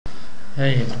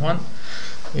Hey everyone,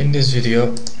 in this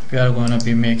video we are going to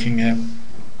be making a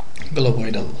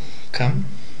globoidal CAM.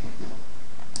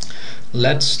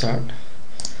 Let's start.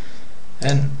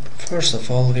 And first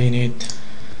of all we need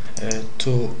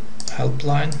two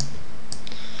helpline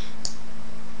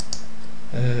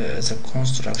as a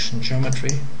construction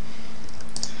geometry.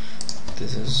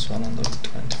 This is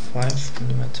 125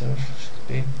 millimeter should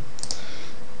be.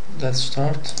 Let's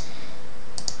start.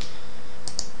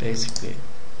 Basically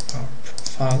our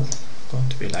profile going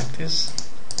to be like this.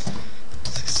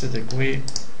 60-degree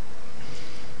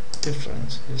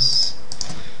difference is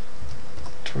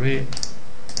 3.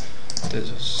 This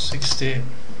is 60.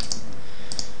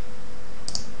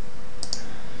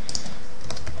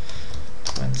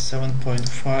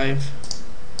 27.5,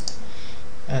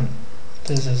 and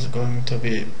this is going to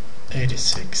be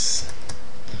 86.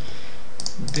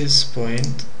 This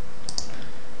point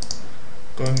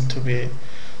going to be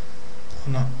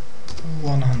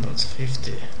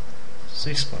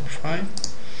 156.5,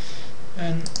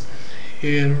 and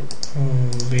here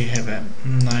we have a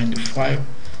 95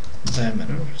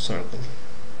 diameter circle,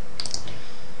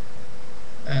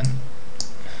 and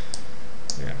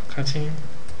we are cutting.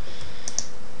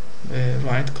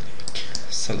 Right click,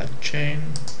 select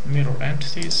chain, mirror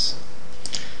entities,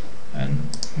 and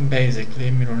basically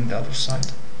mirror on the other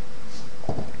side.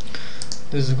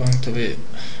 This is going to be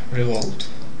revolved.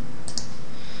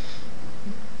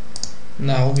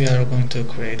 Now we are going to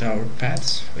create our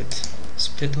paths with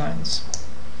split lines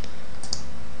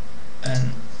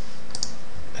and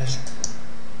a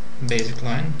basic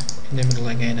line in the middle.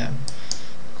 Again a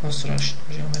construction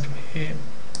geometry here.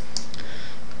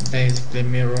 Basically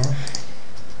mirror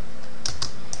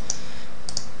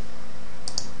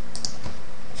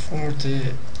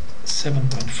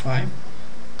 47.5.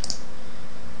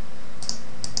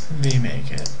 we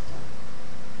make a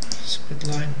split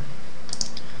line,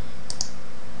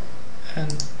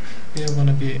 and we are going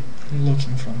to be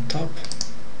looking from top,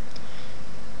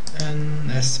 and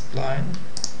a spline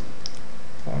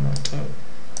corner to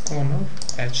corner,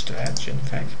 edge to edge in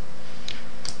fact.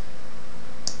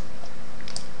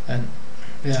 And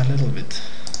we are a little bit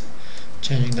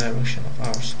changing direction of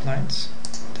our splines,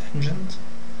 tangent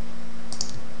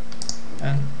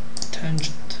and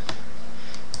tangent,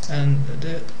 and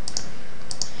the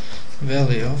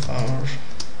value of our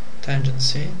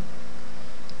tangency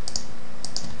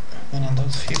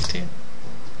 150,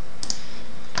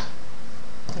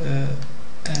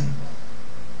 and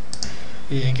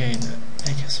we again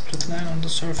make a split line on the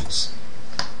surface.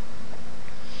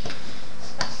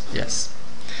 Yes.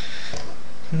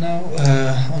 Now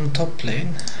on top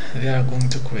plane we are going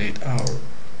to create our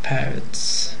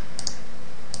pivots,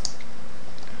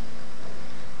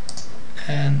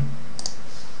 and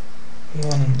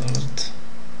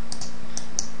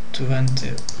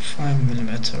 125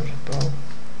 millimeter above.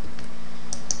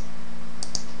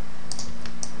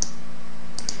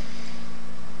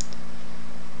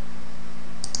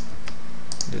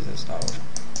 This is our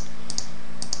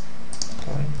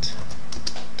point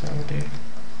 30.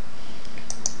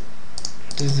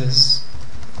 This is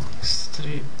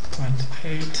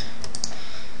 3.8,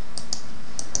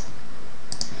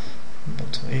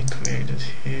 but we created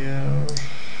here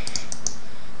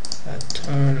a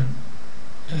turn.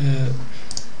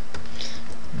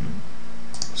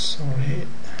 Sorry.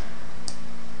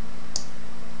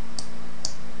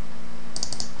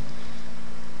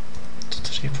 To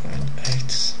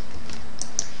 3.8.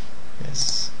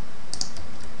 Yes.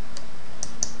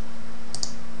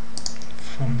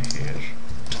 From here.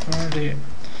 30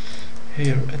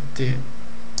 here at the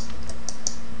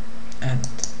end,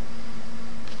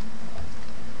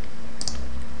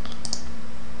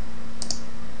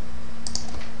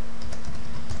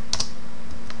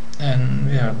 and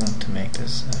we are going to make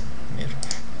this a mirror.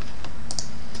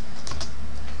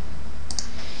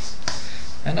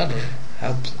 Another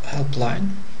help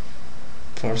line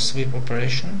for sweep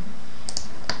operation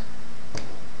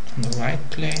on the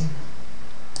right plane.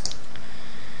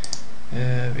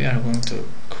 We are going to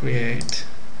create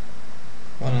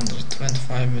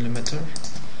 125 millimeter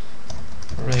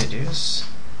radius,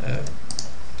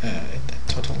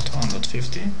 total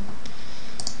 250,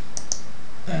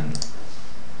 and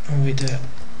with the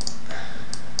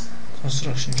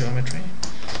construction geometry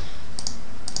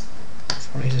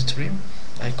for easy trim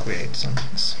I create some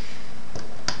things.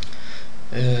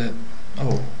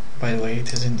 Oh, by the way,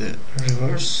 it is in the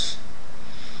reverse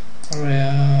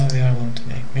area. We are going to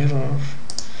make mirror.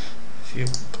 If you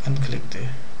unclick the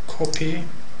copy,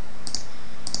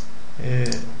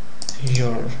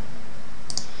 your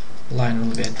line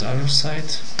will be at the other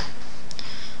side.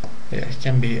 Yeah, it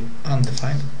can be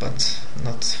undefined, but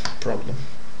not a problem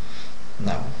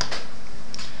now.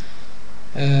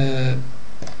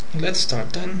 Let's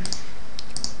start then.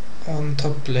 On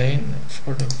top plane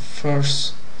for the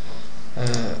first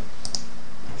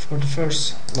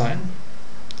line,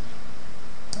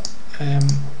 I am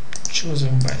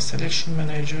choosing by selection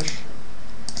manager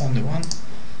only one,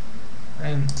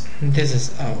 and this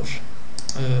is our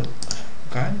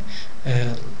guide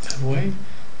way.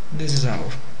 This is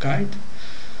our guide,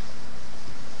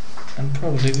 and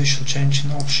probably we should change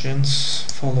in options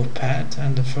follow path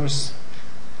and the first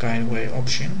guide way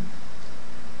option.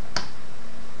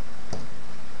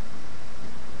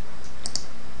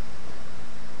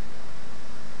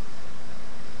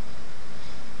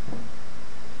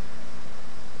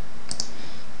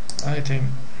 I think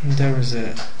there is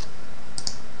a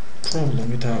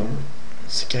problem with our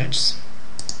sketches.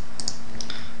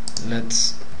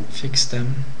 Let's fix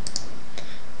them.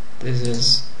 This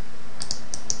is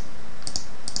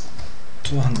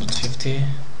 250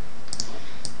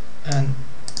 and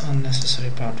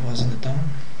unnecessary part was in the down,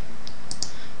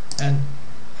 and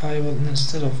I will,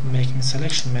 instead of making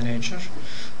selection manager,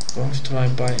 going to try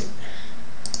by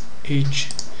each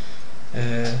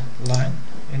line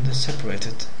in the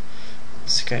separated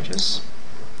sketches,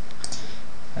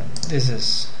 and this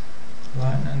is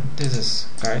line and this is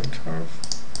guide curve,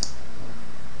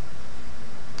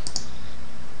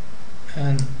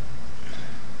 and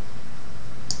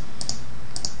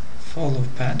follow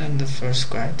path and the first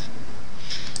guide.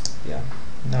 Yeah,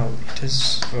 now it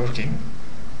is working.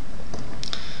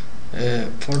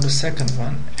 For the second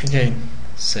one, again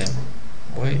same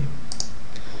way.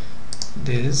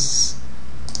 This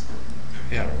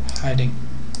we are hiding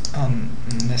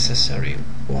unnecessary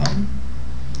one.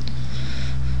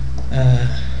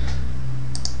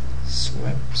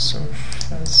 Swept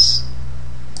surface,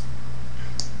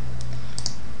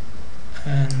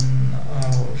 and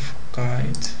our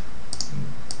guide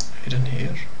hidden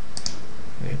here.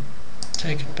 We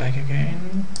take it back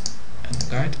again, and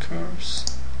guide curves.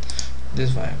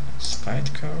 This one is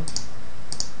guide curve,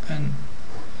 and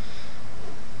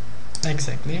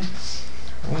exactly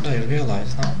what I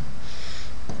realize now.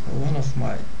 One of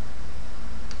my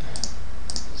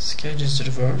sketches is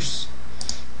reverse.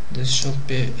 This should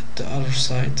be at the other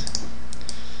side.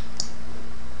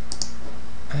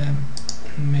 I am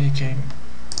making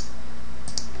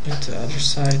it the other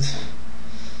side,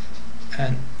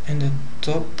 and in the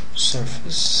top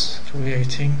surface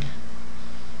creating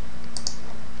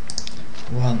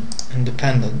one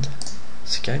independent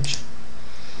sketch.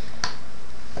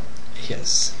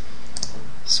 Yes,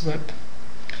 sweep,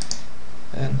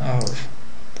 and our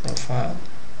profile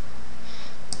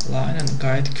line and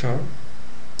guide curve,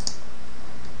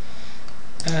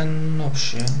 and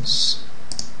options.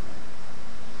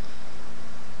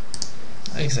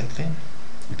 Exactly,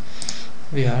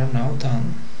 we are now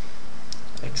done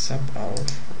except our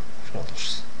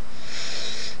rollers.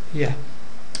 Yeah,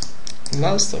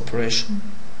 last operation,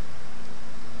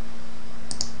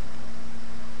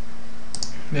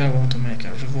 we are going to make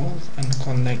a revolve and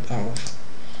connect our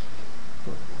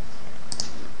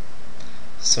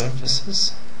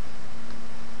surfaces.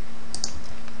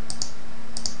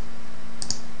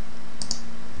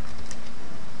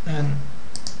 And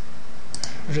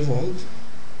revolve,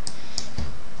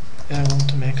 we are going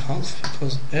to make half,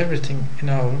 because everything in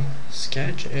our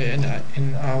sketch, in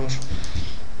our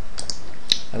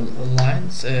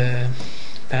lines,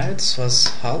 paths was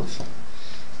half.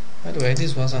 By the way,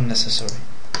 this was unnecessary.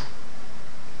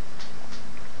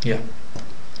 Yeah.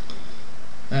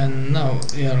 And now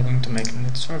we are going to make a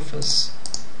knit surface.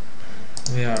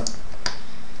 We are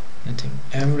knitting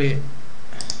every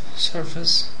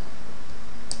surface.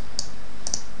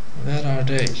 Where are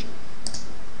they?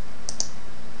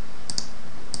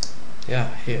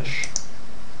 Yeah, here.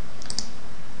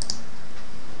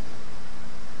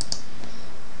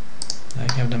 I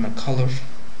give them a color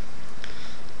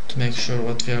to make sure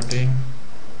what we are doing.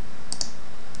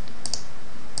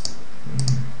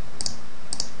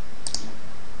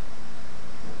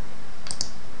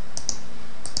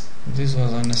 This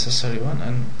was an unnecessary one,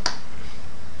 and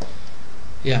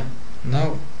yeah,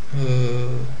 now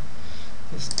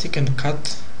this thick and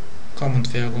cut command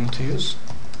we are going to use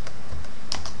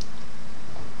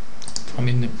from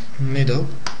in the middle.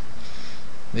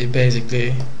 We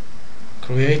basically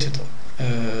created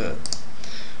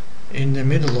in the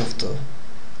middle of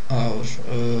our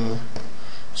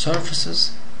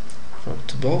surfaces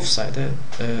to both sides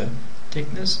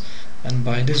thickness, and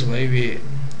by this way we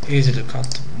easily cut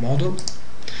the model,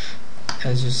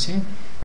 as you see.